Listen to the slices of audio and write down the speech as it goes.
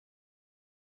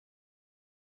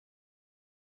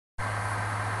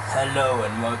Hello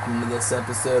and welcome to this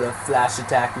episode of Flash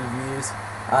Attack Reviews.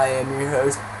 I am your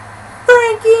host,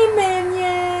 Frankie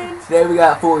Minion. Today we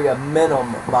got for you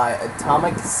Minim by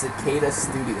Atomic Cicada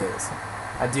Studios.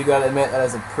 I do gotta admit that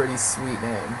is a pretty sweet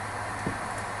name.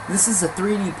 This is a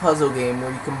 3D puzzle game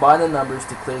where you combine the numbers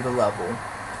to clear the level.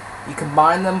 You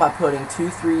combine them by putting 2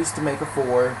 3s to make a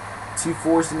 4, 2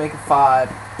 4s to make a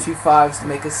 5, 2 5s to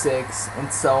make a 6,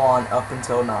 and so on up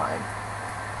until 9.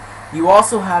 You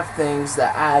also have things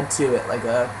that add to it, like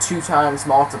a 2 times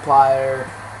multiplier,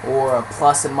 or a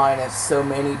plus and minus so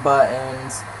many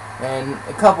buttons, and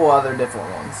a couple other different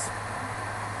ones.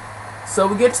 So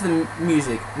we get to the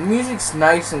music. The music's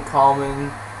nice and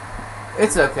calming.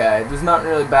 It's okay. There's nothing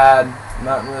really bad,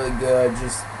 nothing really good,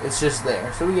 it's just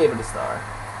there. So we gave it a star.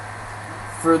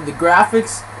 For the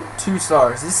graphics, 2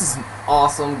 stars. This is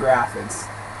awesome graphics.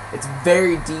 It's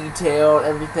very detailed,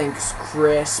 everything's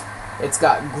crisp. It's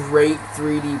got great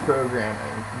 3D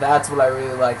programming. That's what I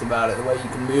really liked about it. The way you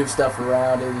can move stuff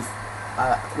around,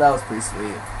 that was pretty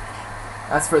sweet.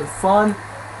 As for the fun,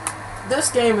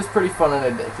 this game is pretty fun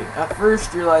and addicting. At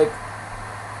first you're like,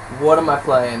 what am I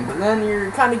playing? But then you're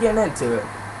kind of getting into it.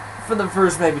 For the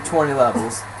first maybe 20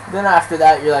 levels. Then after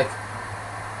that you're like,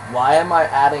 why am I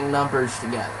adding numbers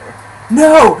together?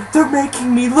 No! They're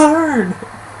making me learn!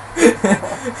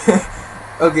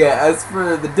 Okay, as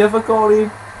for the difficulty,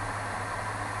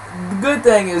 the good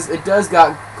thing is it does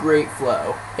got great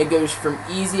flow. It goes from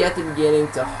easy at the beginning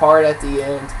to hard at the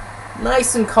end,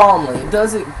 nice and calmly. It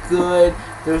does it good.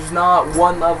 There's not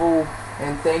one level,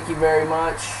 and thank you very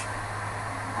much.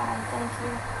 Thank you.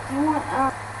 Do you want,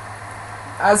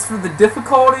 As for the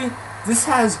difficulty, this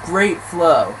has great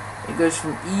flow. It goes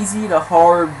from easy to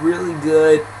hard really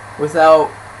good without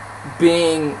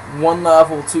being one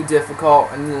level too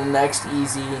difficult and then the next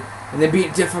easy and then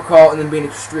being difficult and then being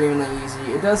extremely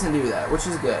easy. It doesn't do that, which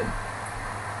is good.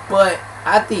 But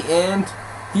at the end,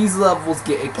 these levels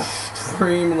get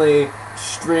extremely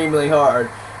hard.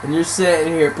 And you're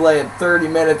sitting here playing 30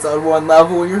 minutes on one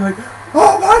level and you're like,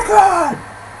 oh my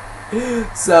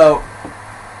god! So,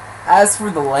 as for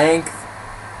the length,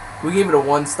 we gave it a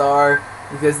 1 star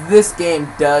because this game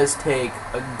does take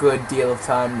a good deal of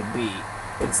time to beat.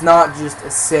 It's not just a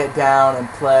sit down and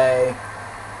play,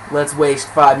 let's waste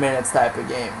 5 minutes type of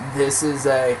game. This is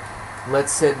a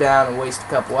let's sit down and waste a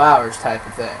couple hours type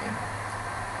of thing.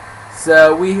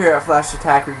 So we here at Flash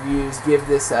Attack Reviews give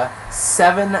this a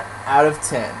 7 out of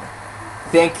 10.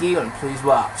 Thank you and please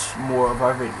watch more of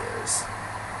our videos.